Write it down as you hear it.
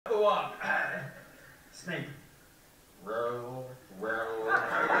Go on. Snape. Roll. He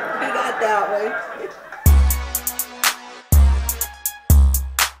got that one.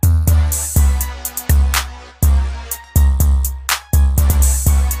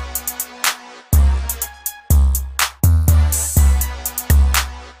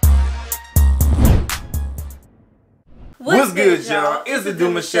 What's good, y'all? It's the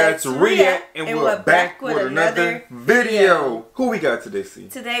Demouchets REACT, and we're back with another video. Who we got today, C?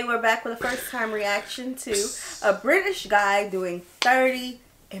 Today we're back with a first time reaction to a British guy doing 30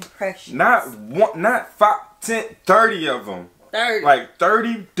 impressions. Not one, not 5, 10, 30 of them. 30. Like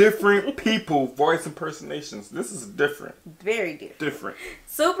 30 different people voice impersonations. This is different. Very different. Different.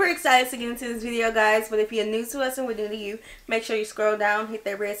 Super excited to get into this video, guys. But if you're new to us and we're new to you, make sure you scroll down, hit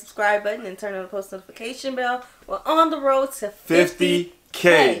that red subscribe button, and turn on the post notification bell. We're on the road to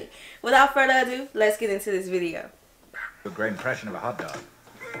 50K. Without further ado, let's get into this video. A great impression of a hot dog.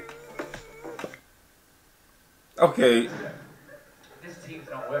 Okay. This team's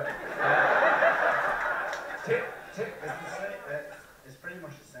not working. It's pretty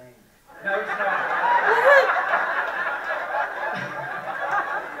much the same. No, it's not.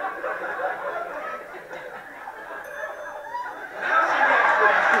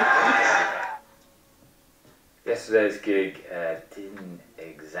 Yesterday's gig didn't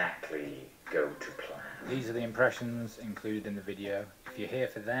exactly go to plan. These are the impressions included in the video. If you're here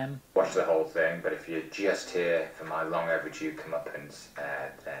for them, Watch the whole thing, but if you're just here for my long overdue comeuppance,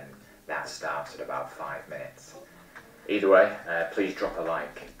 then that starts at about 5 minutes. Either way, please drop a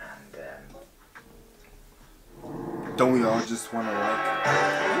like and Don't we all just want to like?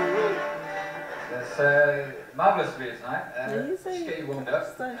 it's marvellous to be here tonight. Just Just get you warmed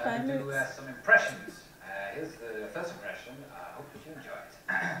up. like 5 Do minutes. some impressions. Here's the first impression. I hope you enjoy it.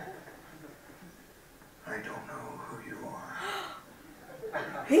 I don't know who you are.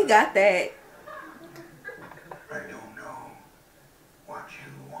 He got that. I don't know what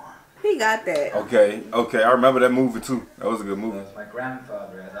you want. He got that. Okay, okay. I remember that movie too. That was a good movie. That's my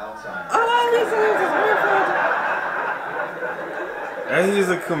grandfather has Alzheimer's. Oh, he said And he's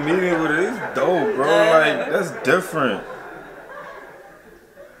a comedian with it. He's dope, bro. Like, that's different.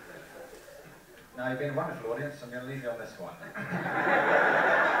 Now, you've been a wonderful audience. I'm going to leave you on this one.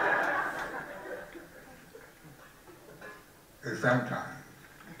 Sometimes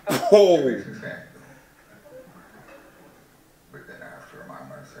Oh. it makes me sad, but then I have to remind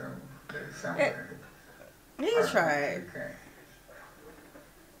myself that somewhere He tried.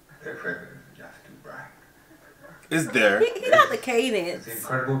 their feathers are just too bright. It's there. He got the cadence. It's an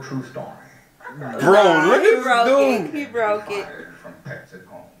incredible true story. Bro, look He at broke this it. dude. He broke it. Fired from pets at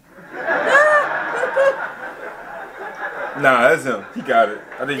home. Nah, that's him. He got it.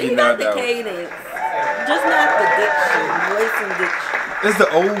 I think He he got knocked the out. cadence. Just not the diction. Voice and diction. It's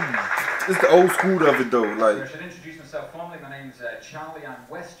the old school of it though. I Like, should introduce myself formally. My name's Charlie. I'm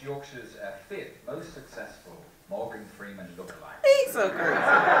West Yorkshire's fifth most successful Morgan Freeman lookalike. He's so crazy.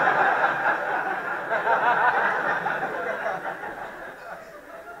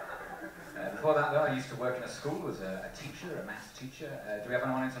 Before that, though, I used to work in a school as a teacher, a maths teacher. Do we have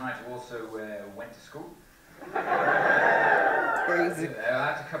anyone in tonight who also went to school? Crazy. I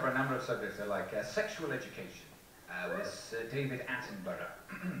had to cover a number of subjects, like sexual education. Was David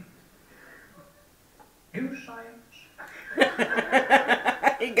Attenborough. New science.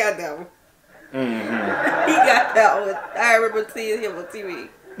 He got that one. mm-hmm. He got that one. I remember seeing him on TV.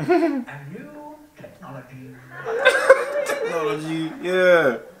 And new technology. Technology,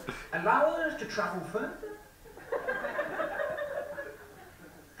 yeah. Allow us to travel further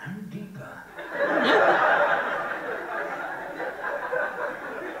and deeper.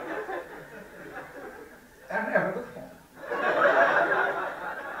 And ever before. The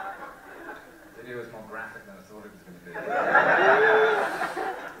video was more graphic than I thought it was going to be.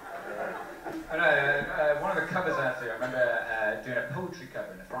 One of the covers I had to, I remember doing a poetry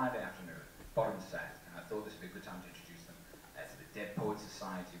cover on a Friday afternoon, bottom set, and I thought this would be a good time to introduce them to the Dead Poets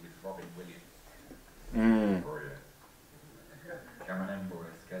Society with Robin Williams. Oh yeah. Come on in,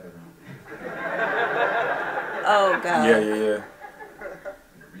 boys, gather round. Oh, God. Yeah, yeah, yeah.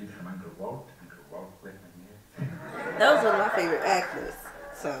 Read from Uncle Walt Whitman here. That was one of my favorite actors.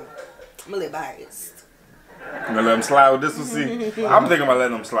 So, I'm a little biased. You gonna let him slide with this one, see? I'm thinking about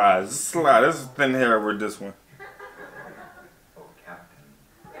letting him slide. Just slide. This is thin hair with this one. Oh, Captain.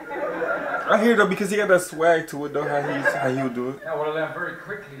 I hear though because he got that swag to it though. How he would do it. Now, what I learned very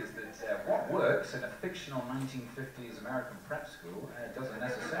quickly is that what works in a fictional 1950s American prep school doesn't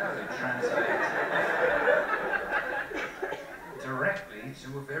necessarily translate directly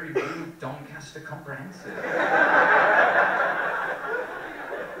to a very real Doncaster comprehensive.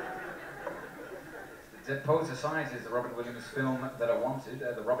 Dead Poets Society is the Robin Williams film that I wanted.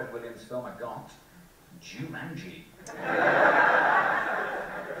 The Robin Williams film I got. Jumanji.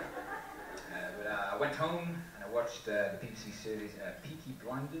 I went home and I watched the BBC series Peaky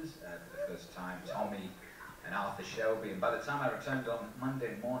Blinders for the first time. Tommy and Arthur Shelby, and by the time I returned on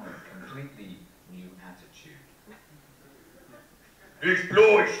Monday morning, completely new attitude. These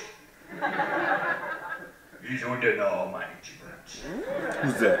boys! He's under no management.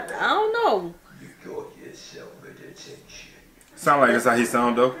 Who's that? I don't know. You got yourself a detention. Sound like that's how he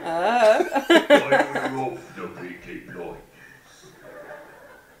sound though. I love the Peaky Blinders.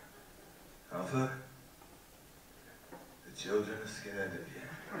 Arthur, the children are scared of you.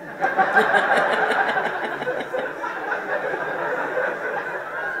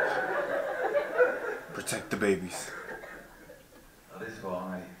 Protect the babies. That is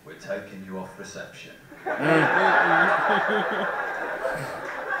why we're taking you off reception. We're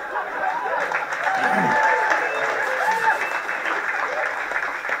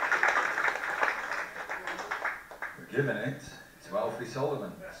giving it to Alfie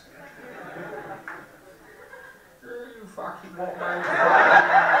Sullivan. You fucking want me?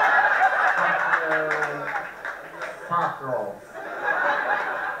 Fuck off.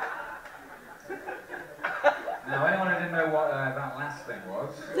 Now, anyone who didn't know what that last thing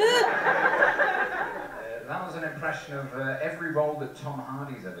was, that was an impression of every role that Tom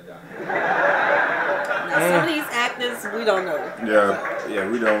Hardy's ever done. Now, some of these actors, we don't know. Yeah,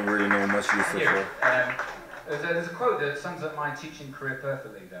 we don't really know much use of her. There's a quote that sums up my teaching career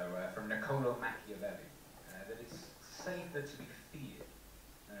perfectly, though, from Niccolo Machiavelli, that it's safer to be feared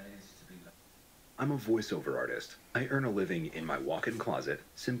than it is to be loved. I'm a voiceover artist. I earn a living in my walk-in closet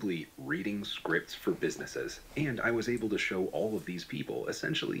simply reading scripts for businesses, and I was able to show all of these people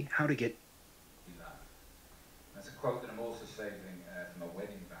essentially how to get... That's a quote that I'm also saving from my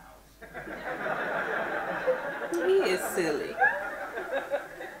wedding vows. He is silly.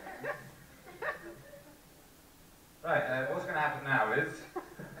 Right, what's going to happen now is,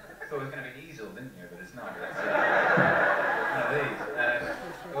 thought it was going to be easel, didn't you? But it's not. It's one of these.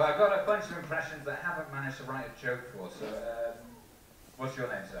 Well, I've got a bunch of impressions that I haven't managed to write a joke for, so, what's your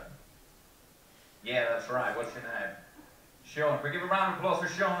name, sir? Yeah, that's right, what's your name? Sean. We give a round of applause for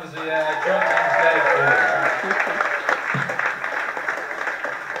Sean as he jumps on stage.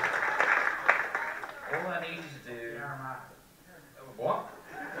 All I need you to do... What?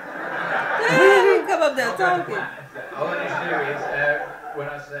 Come up there talking. All I need to do is, when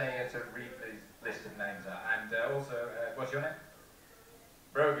I say to read these list of names out, and also, what's your name?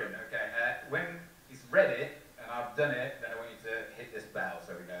 Brogan, okay. When he's read it, and I've done it, then I want you to hit this bell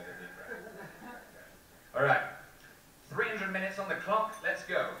so we know that he's read. Alright. 300 minutes on the clock, let's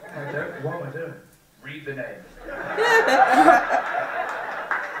go. What am I doing? Read the names.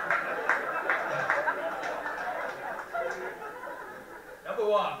 Number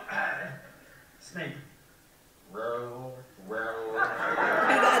 1. Snape. Roll. He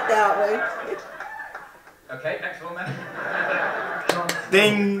got that one. Okay, next one then.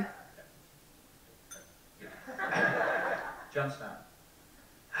 Ding! Jon Snow.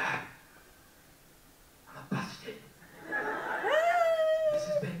 I'm a bastard. This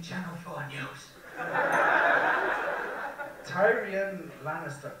has been Channel 4 News. Tyrion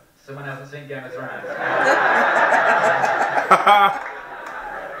Lannister. Someone hasn't seen Game of Thrones.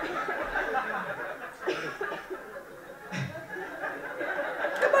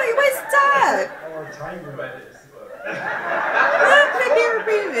 Come on, you waste time. Or Tywin. Let me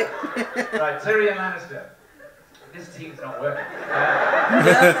repeat it. Right, Tyrion Lannister. This team's not working.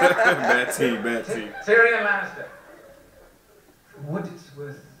 Bad team. Tyrion Lannister. For what it's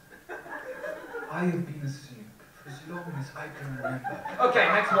worth, I have been asleep for as long as I can remember. Okay,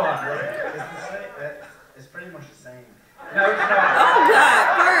 next one. It's pretty much the same. No, it's not. Oh God,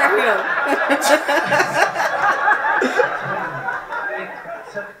 fire him.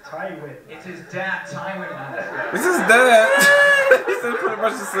 Tywin. It's his dad, Tywin Lannister. This is that. This is pretty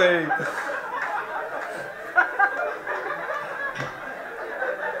much the same.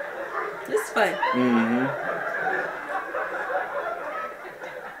 It's fun.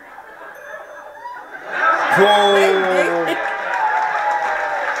 Whoa.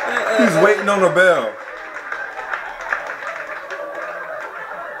 He's waiting on the bell.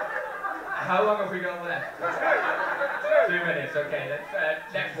 How long have we got left? 2 minutes, okay,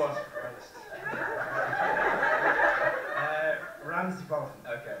 let's, next one. Ramsay Bolton.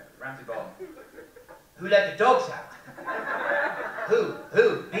 Okay, Ramsay Bolton. Who let the dogs out? Who?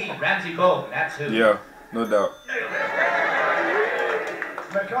 Me, Ramsay Bolton, that's who. Yeah, no doubt.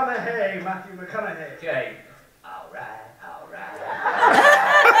 McConaughey, Matthew McConaughey. Okay. Alright.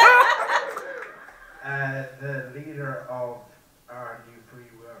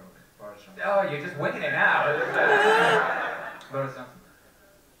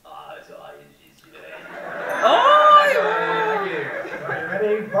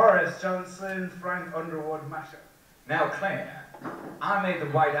 Boris Johnson, Frank Underwood mashup. Now, Claire, I made the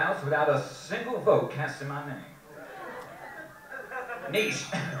White House without a single vote cast in my name. Niche.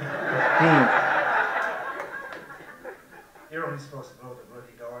 You're only supposed to blow the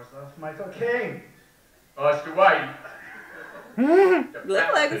bloody doors off. Michael King. Oscar White.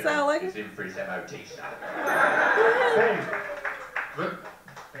 Look like it, sound like it. It's in for his MOT stuff. Bing. Look.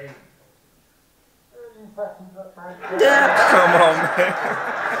 Bing. Come on, man.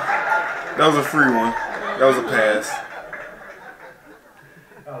 That was a free one. That was a pass.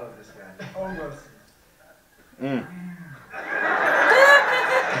 I love this guy. Almost.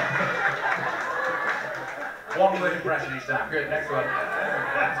 One word impression each time. Good, next one.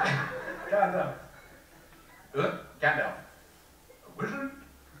 Gandalf. Look, Gandalf. A wizard?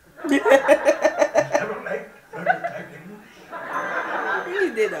 Never make He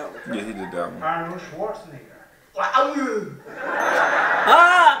did that one. Yeah, he did that one. Arnold Schwarzenegger.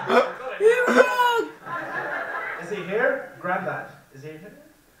 Ah! You're wrong! Is he here? Granddad. Is he here?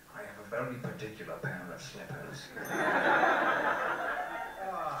 I have a very particular pair of slippers.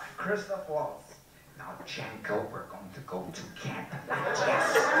 Christoph Waltz. Now, Janko, we're going to go to camp.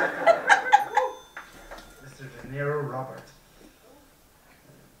 Yes. Mr. De Niro Robert.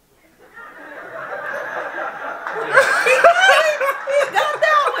 He got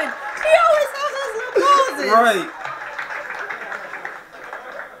that one! He always has those little pauses! Right.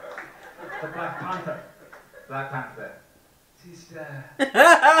 The Black Panther. Black Panther. Sister,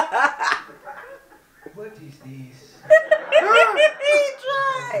 what is this? He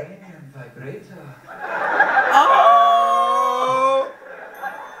tried! Cranium vibrator. Oh.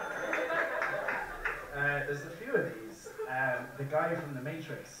 There's a few of these. The guy from The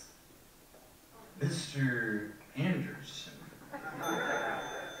Matrix. Mr. Anderson.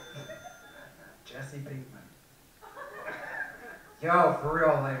 Jesse Pinkman. Yo, for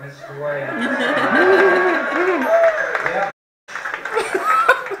real, I missed the way. Yeah.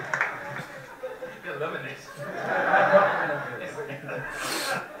 You're loving this.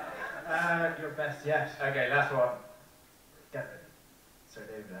 Your best yet. Okay, last one. Get ready. Sir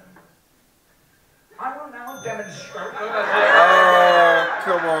David Attenborough. I will now demonstrate. Oh,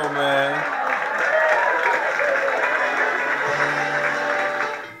 come on, man.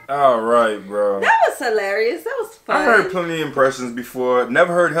 All right, bro. That was hilarious. That was fun. I heard plenty of impressions before.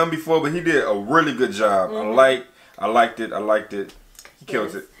 Never heard him before, but he did a really good job. I liked it. He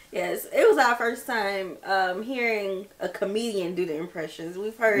killed it. Yes, it was our first time hearing a comedian do the impressions.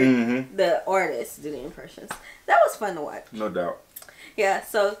 We've heard the artists do the impressions. That was fun to watch. No doubt. Yeah,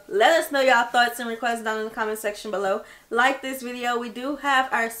 so let us know y'all thoughts and requests down in the comment section below. Like this video. We do have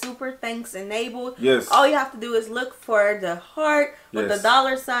our super thanks enabled. Yes. All you have to do is look for the heart with the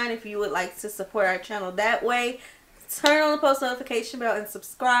 $sign if you would like to support our channel that way. Turn on the post notification bell and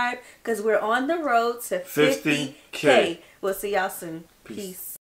subscribe because we're on the road to 50K. We'll see y'all soon. Peace.